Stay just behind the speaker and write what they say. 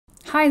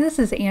Hi, this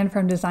is Ann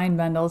from Design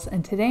Bundles,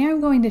 and today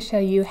I'm going to show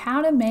you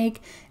how to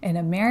make an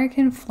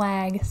American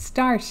flag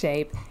star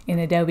shape in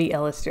Adobe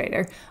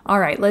Illustrator. All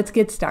right, let's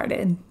get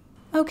started.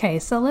 Okay,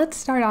 so let's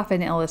start off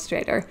in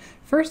Illustrator.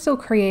 First, we'll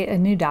create a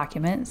new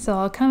document, so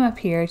I'll come up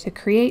here to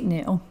Create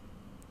New.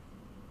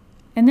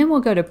 And then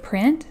we'll go to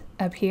Print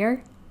up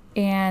here,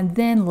 and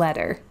then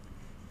Letter,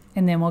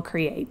 and then we'll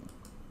create.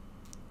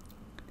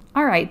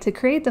 All right, to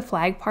create the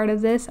flag part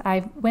of this,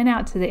 I went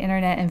out to the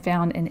internet and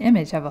found an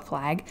image of a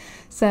flag.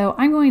 So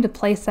I'm going to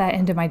place that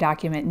into my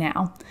document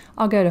now.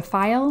 I'll go to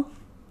File,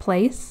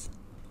 Place,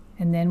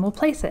 and then we'll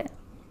place it.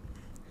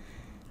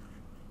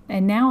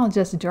 And now I'll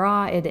just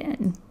draw it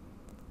in.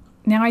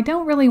 Now I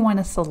don't really want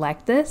to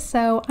select this,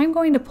 so I'm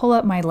going to pull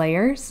up my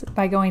layers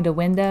by going to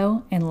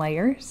Window and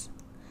Layers.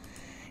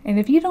 And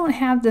if you don't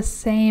have the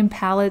same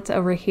palettes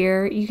over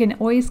here, you can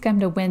always come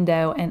to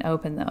Window and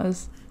open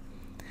those.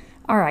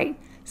 All right.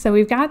 So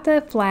we've got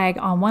the flag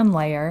on one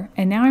layer,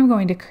 and now I'm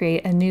going to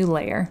create a new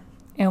layer,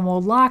 and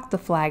we'll lock the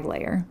flag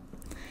layer.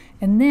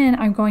 And then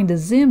I'm going to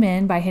zoom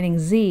in by hitting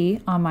Z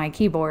on my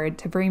keyboard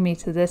to bring me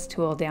to this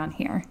tool down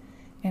here.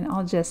 And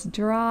I'll just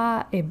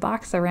draw a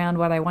box around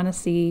what I want to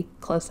see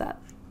close up.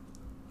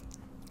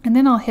 And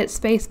then I'll hit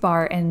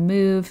spacebar and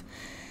move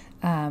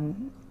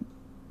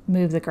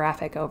the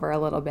graphic over a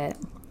little bit.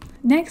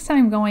 Next,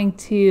 I'm going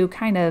to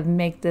kind of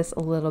make this a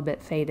little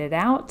bit faded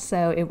out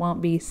so it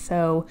won't be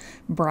so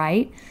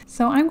bright.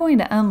 So I'm going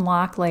to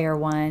unlock layer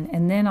 1,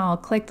 and then I'll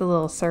click the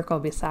little circle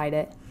beside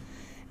it,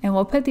 and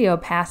we'll put the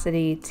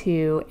opacity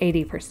to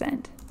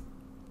 80%.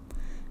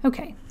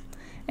 Okay,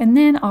 and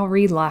then I'll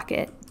relock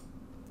it.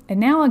 And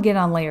now I'll get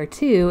on layer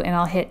 2 and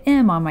I'll hit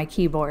M on my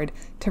keyboard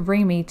to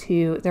bring me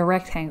to the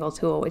rectangle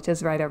tool, which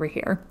is right over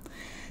here.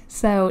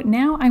 So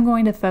now I'm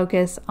going to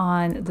focus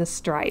on the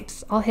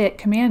stripes. I'll hit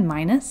Command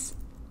minus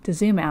to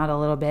zoom out a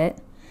little bit,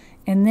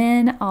 and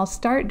then I'll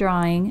start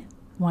drawing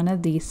one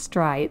of these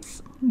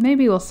stripes.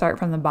 Maybe we'll start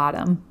from the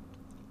bottom.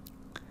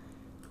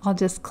 I'll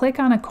just click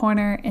on a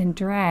corner and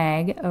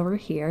drag over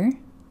here.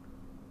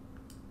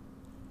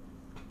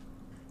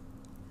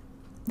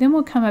 Then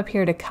we'll come up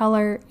here to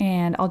color,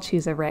 and I'll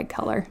choose a red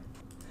color.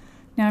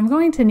 Now I'm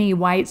going to need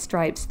white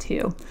stripes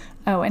too.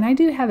 Oh, and I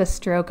do have a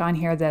stroke on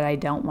here that I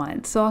don't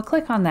want. So I'll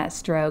click on that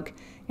stroke,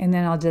 and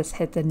then I'll just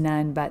hit the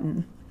None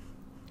button.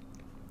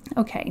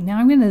 Okay, now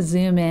I'm going to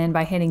zoom in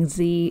by hitting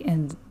Z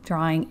and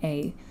drawing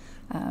a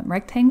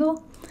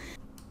rectangle.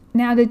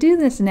 Now to do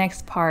this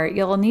next part,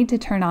 you'll need to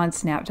turn on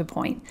Snap to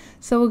Point.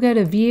 So we'll go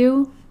to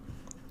View,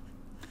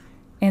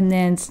 and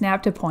then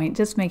Snap to Point.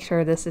 Just make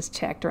sure this is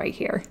checked right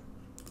here.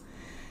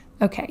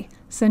 Okay,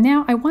 so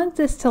now I want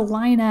this to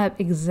line up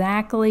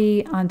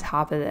exactly on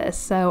top of this.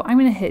 So I'm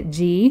going to hit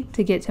G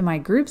to get to my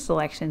group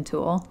selection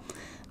tool.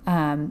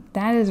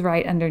 That is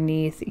right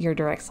underneath your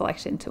direct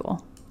selection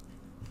tool.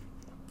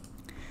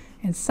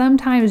 And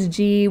sometimes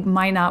G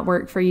might not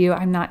work for you.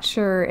 I'm not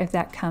sure if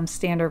that comes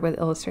standard with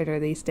Illustrator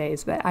these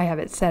days, but I have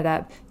it set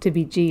up to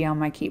be G on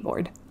my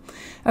keyboard.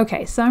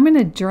 Okay, so I'm going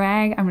to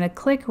drag, I'm going to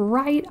click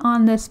right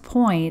on this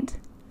point,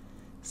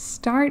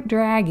 start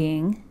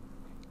dragging,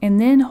 and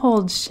then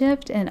hold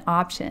Shift and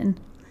Option.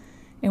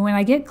 And when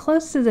I get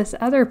close to this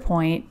other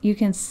point, you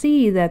can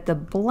see that the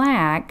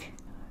black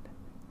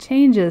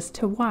changes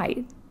to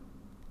white.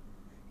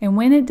 And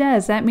when it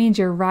does, that means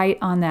you're right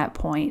on that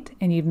point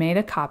and you've made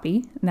a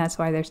copy, and that's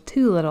why there's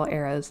two little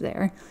arrows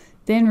there.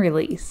 Then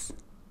release.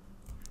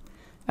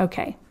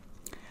 Okay,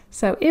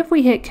 so if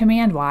we hit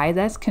Command Y,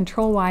 that's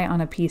Control Y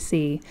on a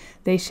PC,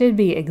 they should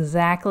be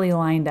exactly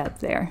lined up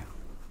there.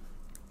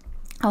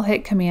 I'll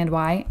hit Command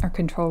Y or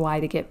Control Y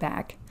to get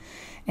back.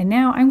 And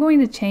now I'm going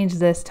to change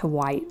this to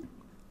white.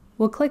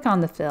 We'll click on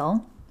the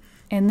fill,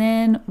 and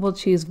then we'll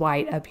choose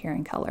white up here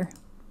in color.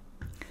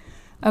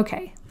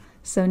 Okay,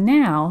 so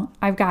now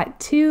I've got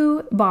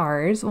two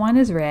bars, one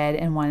is red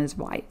and one is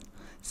white.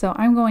 So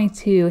I'm going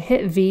to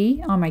hit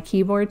V on my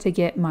keyboard to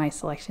get my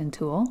selection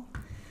tool.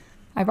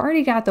 I've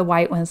already got the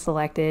white one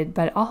selected,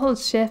 but I'll hold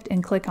Shift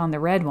and click on the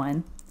red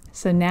one.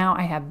 So now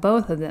I have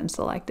both of them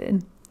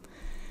selected.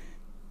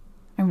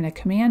 I'm going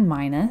to Command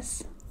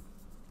minus,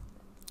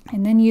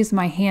 and then use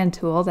my hand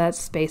tool,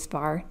 that's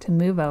spacebar, to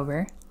move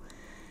over.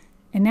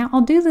 And now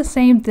I'll do the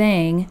same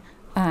thing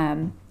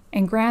and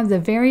grab the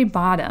very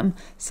bottom.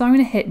 So I'm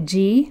going to hit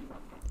G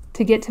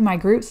to get to my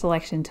group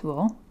selection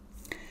tool.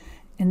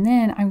 And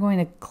then I'm going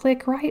to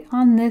click right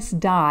on this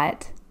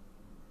dot,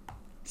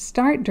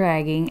 start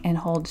dragging, and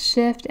hold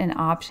Shift and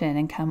Option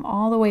and come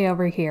all the way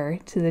over here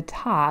to the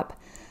top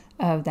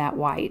of that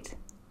white.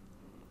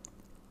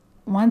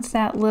 Once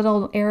that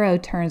little arrow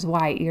turns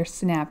white, you're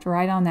snapped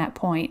right on that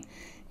point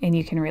and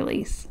you can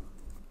release.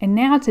 And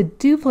now to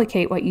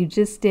duplicate what you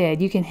just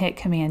did, you can hit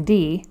Command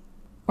D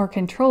or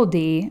Control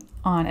D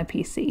on a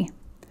PC.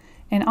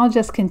 And I'll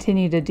just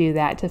continue to do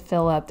that to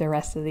fill up the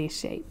rest of these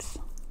shapes.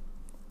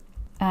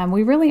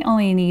 We really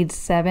only need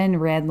 7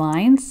 red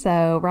lines,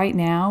 so right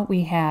now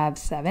we have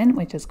 7,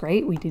 which is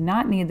great. We do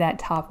not need that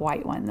top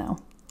white one though.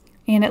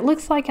 And it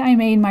looks like I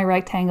made my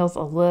rectangles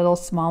a little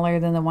smaller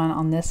than the one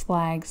on this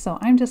flag, so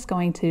I'm just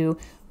going to,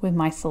 with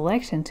my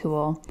selection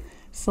tool,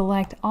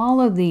 select all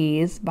of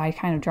these by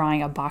kind of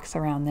drawing a box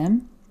around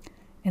them,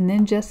 and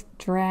then just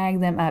drag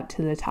them up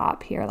to the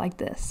top here like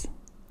this.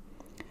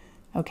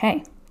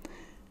 Okay,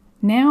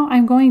 now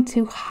I'm going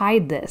to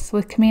hide this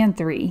with Command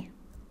 3.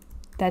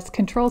 That's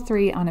Control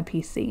 3 on a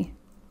PC.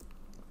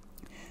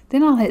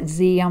 Then I'll hit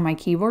Z on my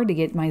keyboard to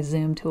get my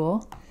zoom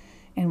tool,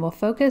 and we'll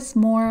focus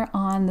more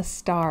on the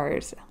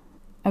stars.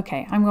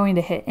 Okay, I'm going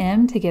to hit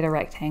M to get a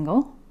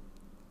rectangle.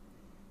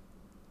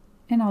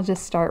 And I'll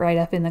just start right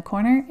up in the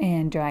corner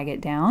and drag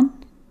it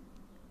down.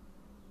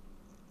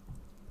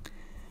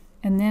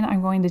 And then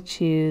I'm going to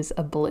choose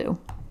a blue.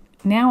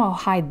 Now I'll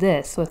hide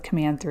this with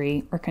Command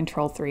 3 or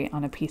Control 3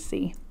 on a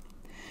PC.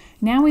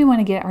 Now we want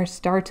to get our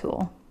star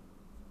tool.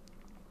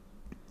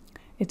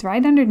 It's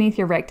right underneath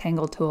your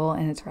rectangle tool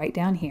and it's right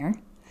down here.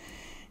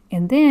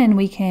 And then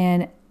we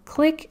can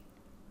click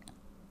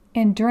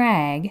and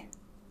drag,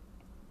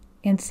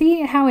 and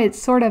see how it's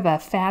sort of a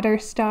fatter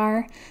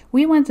star?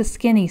 We want the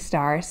skinny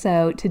star,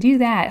 so to do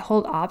that,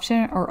 hold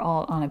Option or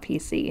Alt on a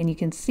PC, and you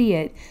can see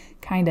it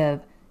kind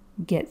of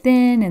get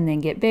thin and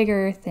then get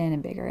bigger, thin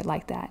and bigger,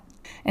 like that.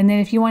 And then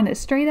if you want it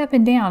straight up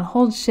and down,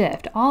 hold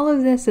Shift. All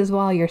of this is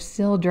while you're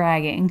still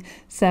dragging,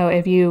 so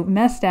if you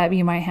messed up,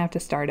 you might have to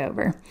start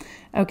over.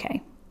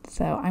 Okay,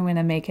 so I'm going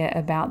to make it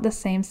about the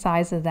same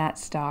size as that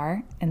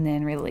star, and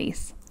then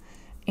release.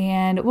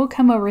 And we'll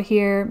come over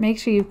here, make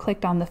sure you've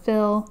clicked on the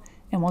fill,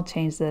 and we'll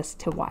change this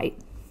to white.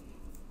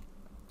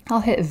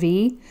 I'll hit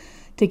V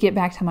to get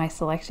back to my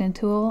selection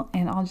tool,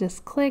 and I'll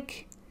just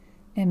click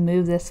and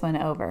move this one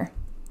over.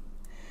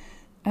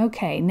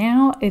 Okay,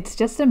 now it's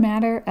just a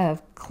matter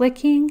of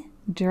clicking,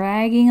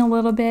 dragging a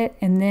little bit,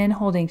 and then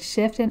holding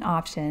Shift and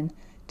Option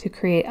to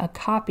create a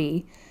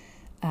copy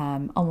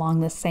along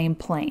the same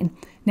plane.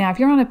 Now if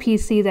you're on a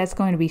PC, that's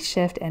going to be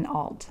Shift and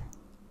Alt.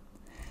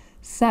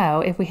 So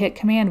if we hit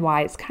Command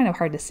Y, it's kind of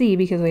hard to see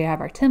because we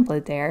have our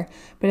template there,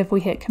 but if we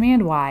hit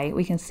Command Y,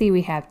 we can see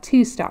we have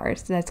 2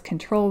 stars. That's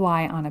Control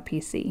Y on a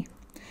PC.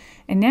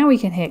 And now we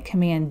can hit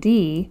Command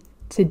D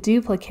to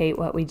duplicate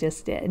what we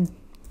just did.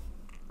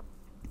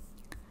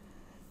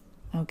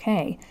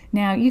 Okay,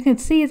 now you can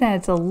see that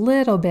it's a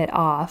little bit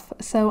off,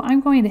 so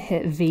I'm going to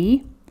hit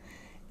V,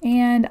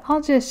 and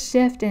I'll just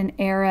shift and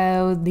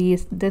arrow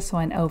this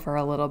one over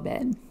a little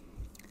bit.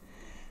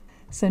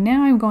 So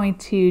now I'm going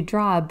to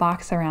draw a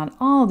box around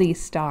all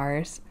these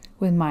stars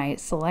with my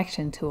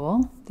selection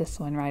tool,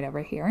 this one right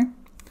over here.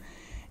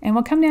 And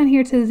we'll come down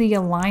here to the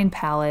Align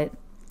palette.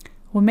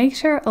 We'll make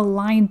sure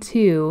Align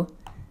to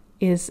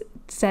is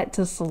set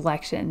to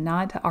selection,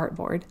 not to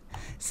artboard.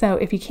 So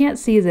if you can't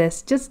see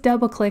this, just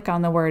double click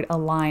on the word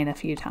Align a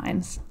few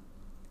times.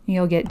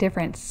 You'll get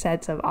different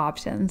sets of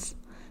options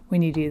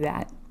when you do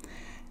that.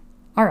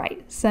 All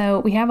right, so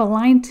we have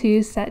Align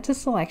to set to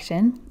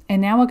selection, and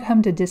now we'll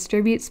come to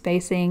Distribute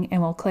Spacing,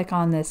 and we'll click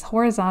on this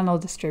horizontal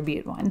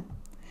distribute one.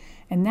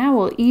 And now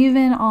we'll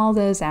even all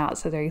those out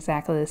so they're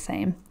exactly the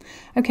same.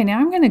 Okay, now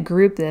I'm going to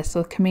group this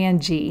with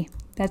Command G.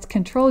 That's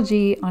Control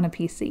G on a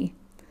PC.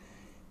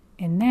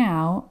 And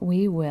now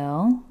we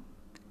will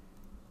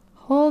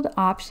hold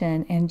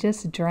Option and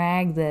just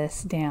drag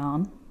this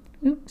down.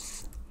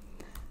 Oops.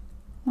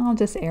 I'll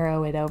just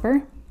arrow it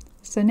over.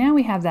 So now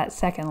we have that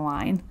second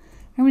line.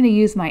 I'm going to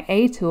use my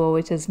A tool,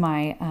 which is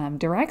my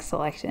direct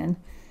selection,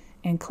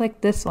 and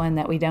click this one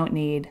that we don't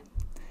need,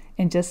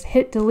 and just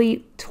hit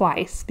delete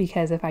twice,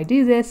 because if I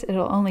do this,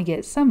 it'll only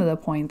get some of the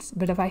points,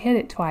 but if I hit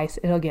it twice,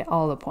 it'll get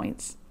all the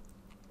points.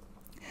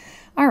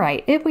 All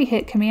right, if we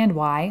hit Command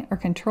Y or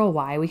Control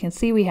Y, we can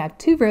see we have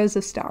 2 rows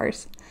of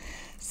stars.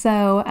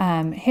 So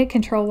hit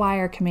Control Y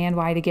or Command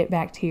Y to get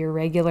back to your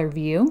regular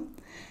view.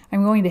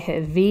 I'm going to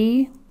hit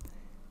V.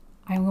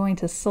 I'm going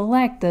to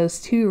select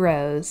those 2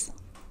 rows.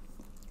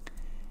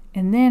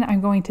 And then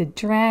I'm going to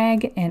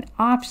drag and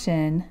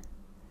Option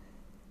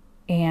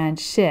and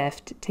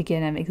Shift to get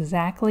them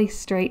exactly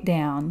straight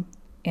down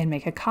and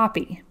make a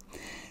copy.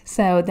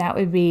 So that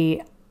would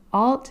be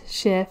Alt,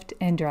 Shift,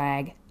 and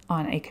drag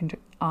on a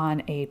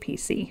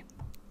PC.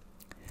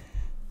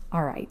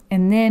 All right,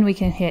 and then we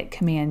can hit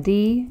Command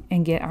D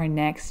and get our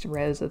next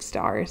rows of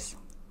stars.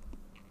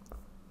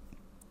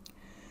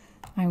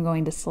 I'm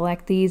going to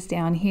select these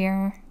down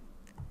here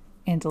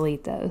and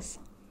delete those.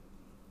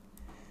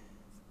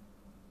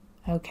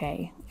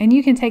 Okay, and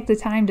you can take the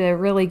time to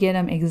really get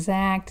them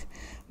exact,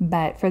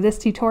 but for this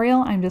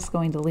tutorial, I'm just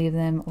going to leave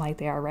them like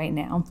they are right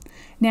now.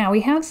 Now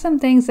we have some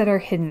things that are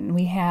hidden.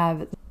 We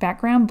have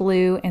background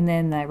blue and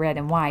then the red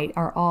and white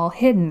are all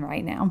hidden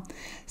right now.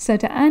 So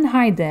to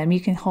unhide them,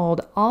 you can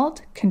hold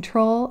Alt,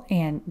 Control,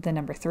 and the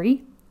number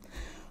 3,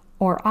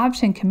 or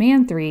Option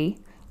Command 3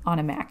 on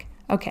a Mac.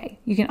 Okay,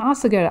 you can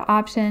also go to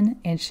Option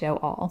and Show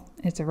All.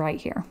 It's right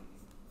here.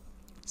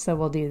 So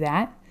we'll do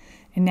that.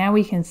 And now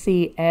we can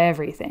see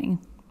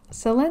everything.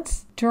 So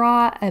let's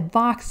draw a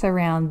box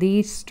around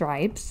these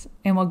stripes,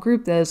 and we'll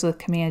group those with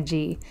Command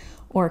G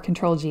or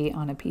Control G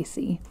on a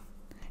PC.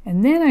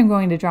 And then I'm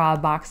going to draw a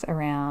box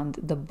around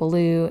the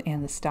blue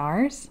and the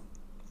stars.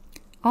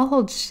 I'll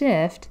hold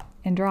Shift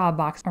and draw a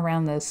box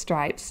around those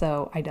stripes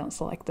so I don't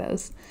select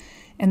those.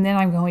 And then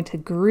I'm going to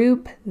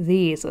group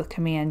these with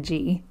Command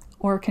G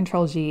or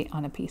Control G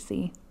on a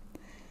PC.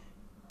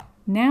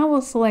 Now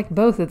we'll select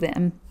both of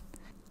them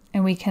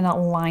and we can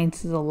align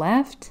to the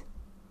left,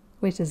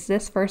 which is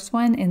this first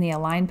one in the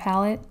Align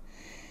palette,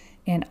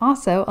 and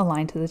also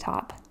align to the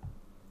top.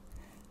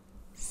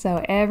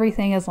 So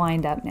everything is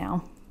lined up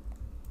now.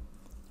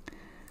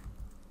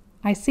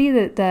 I see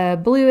that the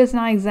blue is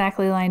not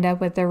exactly lined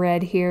up with the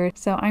red here,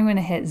 so I'm going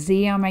to hit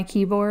Z on my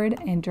keyboard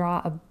and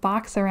draw a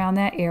box around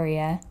that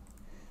area.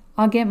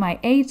 I'll get my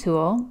A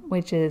tool,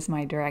 which is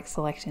my direct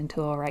selection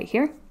tool right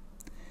here.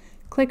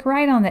 Click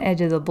right on the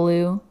edge of the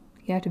blue.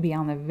 You have to be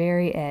on the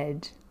very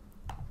edge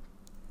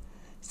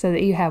so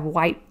that you have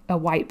a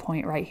white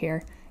point right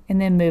here, and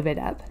then move it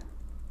up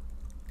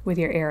with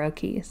your arrow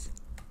keys.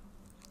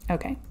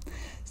 Okay,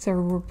 so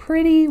we're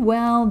pretty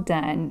well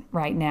done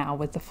right now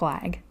with the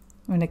flag.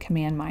 I'm going to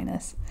Command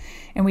minus.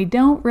 And we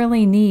don't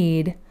really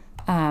need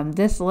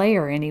this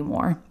layer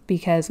anymore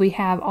because we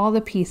have all the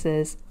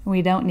pieces and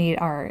we don't need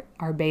our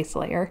base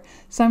layer.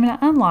 So I'm going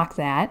to unlock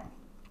that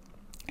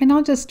and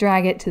I'll just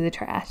drag it to the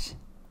trash.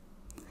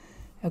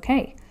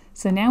 Okay,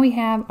 so now we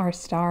have our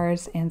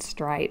stars and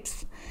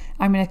stripes.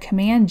 I'm going to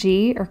Command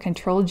G or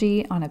Control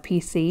G on a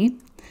PC.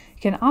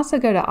 You can also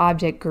go to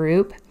Object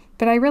Group,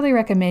 but I really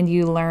recommend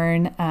you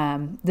learn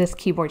this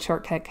keyboard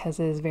shortcut because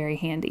it is very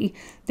handy.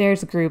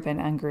 There's group and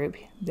ungroup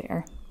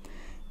there.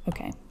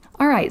 Okay.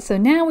 All right, so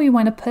now we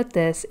want to put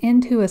this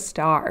into a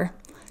star.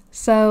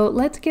 So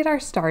let's get our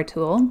star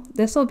tool.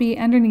 This will be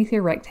underneath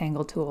your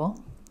rectangle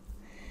tool.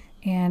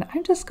 And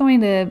I'm just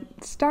going to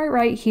start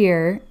right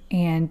here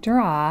and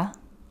draw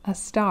a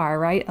star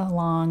right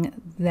along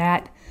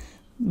that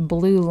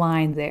blue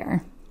line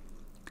there.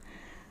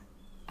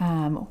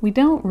 We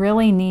don't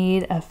really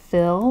need a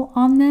fill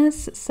on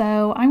this,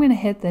 so I'm going to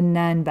hit the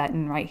None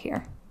button right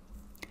here.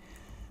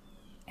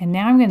 And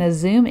now I'm going to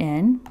zoom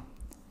in,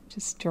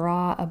 just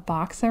draw a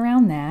box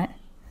around that.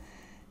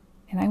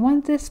 And I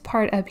want this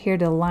part up here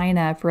to line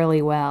up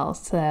really well,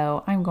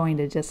 so I'm going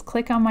to just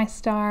click on my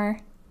star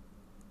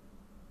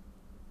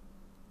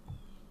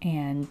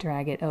and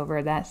drag it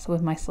over. That's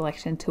with my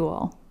selection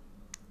tool.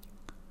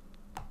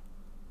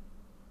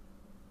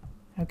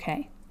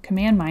 Okay,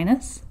 Command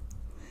minus.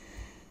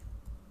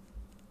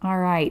 All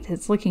right,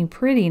 it's looking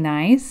pretty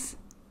nice.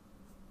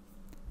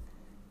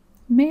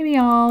 Maybe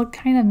I'll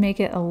kind of make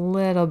it a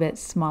little bit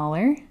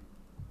smaller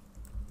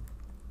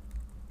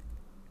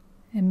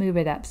and move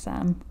it up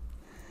some.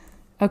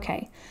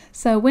 Okay,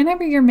 so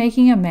whenever you're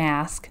making a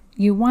mask,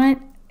 you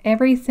want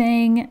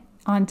everything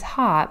on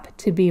top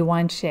to be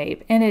one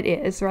shape, and it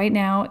is. Right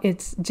now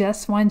it's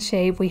just one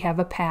shape. We have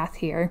a path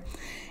here,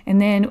 and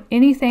then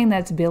anything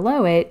that's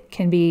below it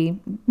can be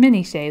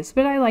many shapes,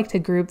 but I like to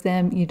group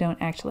them. You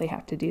don't actually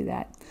have to do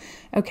that.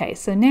 Okay,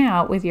 so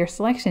now with your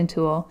selection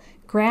tool,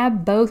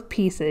 grab both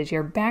pieces,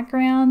 your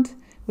background,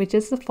 which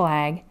is the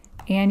flag,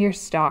 and your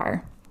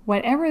star.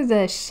 Whatever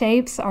the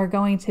shapes are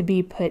going to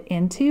be put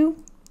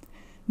into,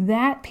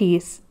 that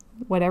piece,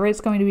 whatever it's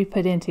going to be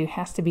put into,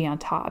 has to be on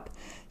top.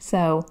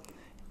 So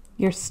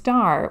your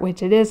star,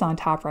 which it is on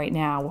top right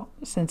now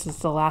since it's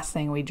the last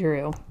thing we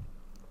drew,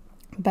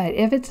 but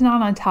if it's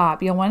not on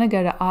top, you'll want to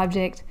go to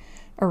Object,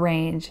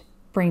 Arrange,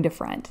 Bring to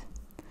Front.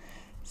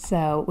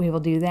 So we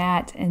will do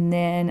that and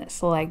then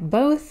select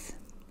both,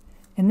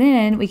 and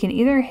then we can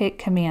either hit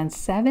Command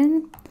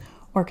 7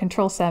 or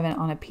Control 7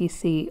 on a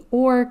PC,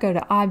 or go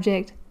to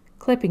Object,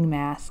 Clipping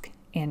Mask,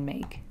 and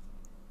Make.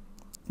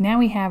 Now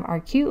we have our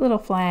cute little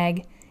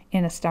flag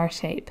in a star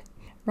shape.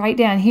 Right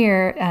down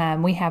here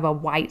we have a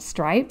white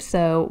stripe,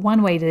 so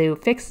one way to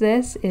fix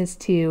this is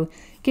to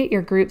get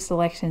your group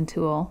selection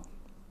tool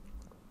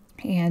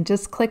and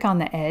just click on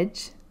the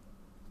edge,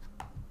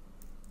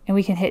 and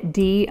we can hit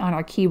D on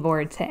our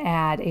keyboard to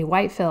add a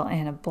white fill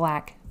and a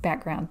black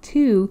background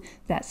to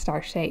that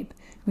star shape.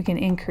 We can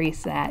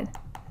increase that,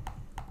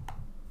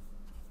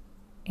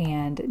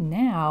 and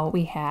now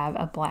we have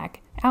a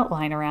black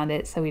outline around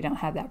it so we don't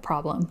have that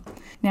problem.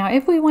 Now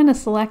if we want to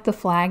select the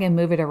flag and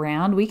move it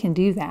around, we can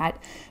do that.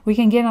 We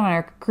can get on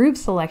our group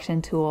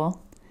selection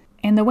tool,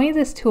 and the way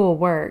this tool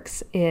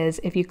works is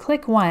if you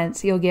click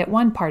once, you'll get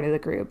one part of the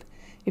group.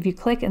 If you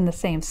click in the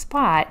same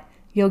spot,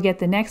 you'll get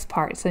the next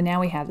part. So now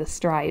we have the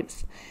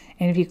stripes.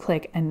 And if you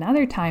click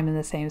another time in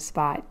the same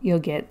spot, you'll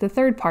get the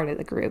third part of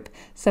the group.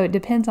 So it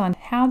depends on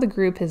how the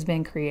group has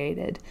been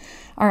created.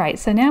 All right,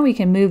 so now we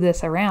can move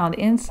this around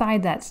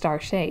inside that star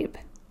shape.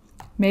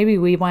 Maybe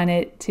we want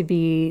it to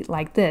be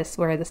like this,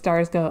 where the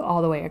stars go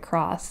all the way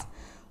across.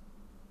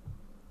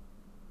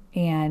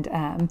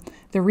 And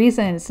the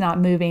reason it's not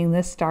moving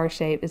this star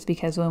shape is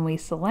because when we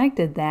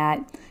selected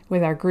that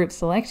with our group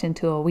selection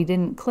tool, we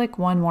didn't click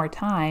one more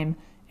time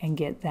and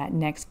get that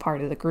next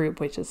part of the group,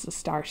 which is the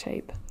star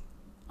shape.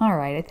 All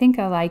right, I think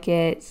I like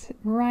it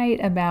right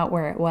about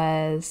where it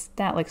was.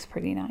 That looks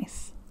pretty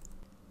nice.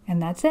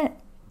 And that's it.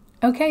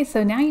 Okay,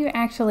 so now you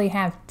actually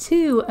have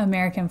two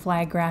American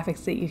flag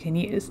graphics that you can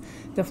use.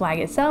 The flag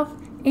itself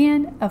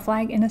and a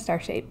flag in a star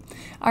shape.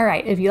 All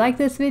right, if you like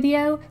this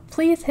video,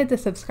 please hit the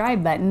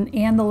subscribe button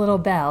and the little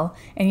bell,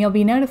 and you'll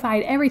be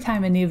notified every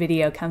time a new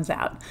video comes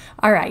out.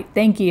 All right,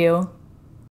 thank you.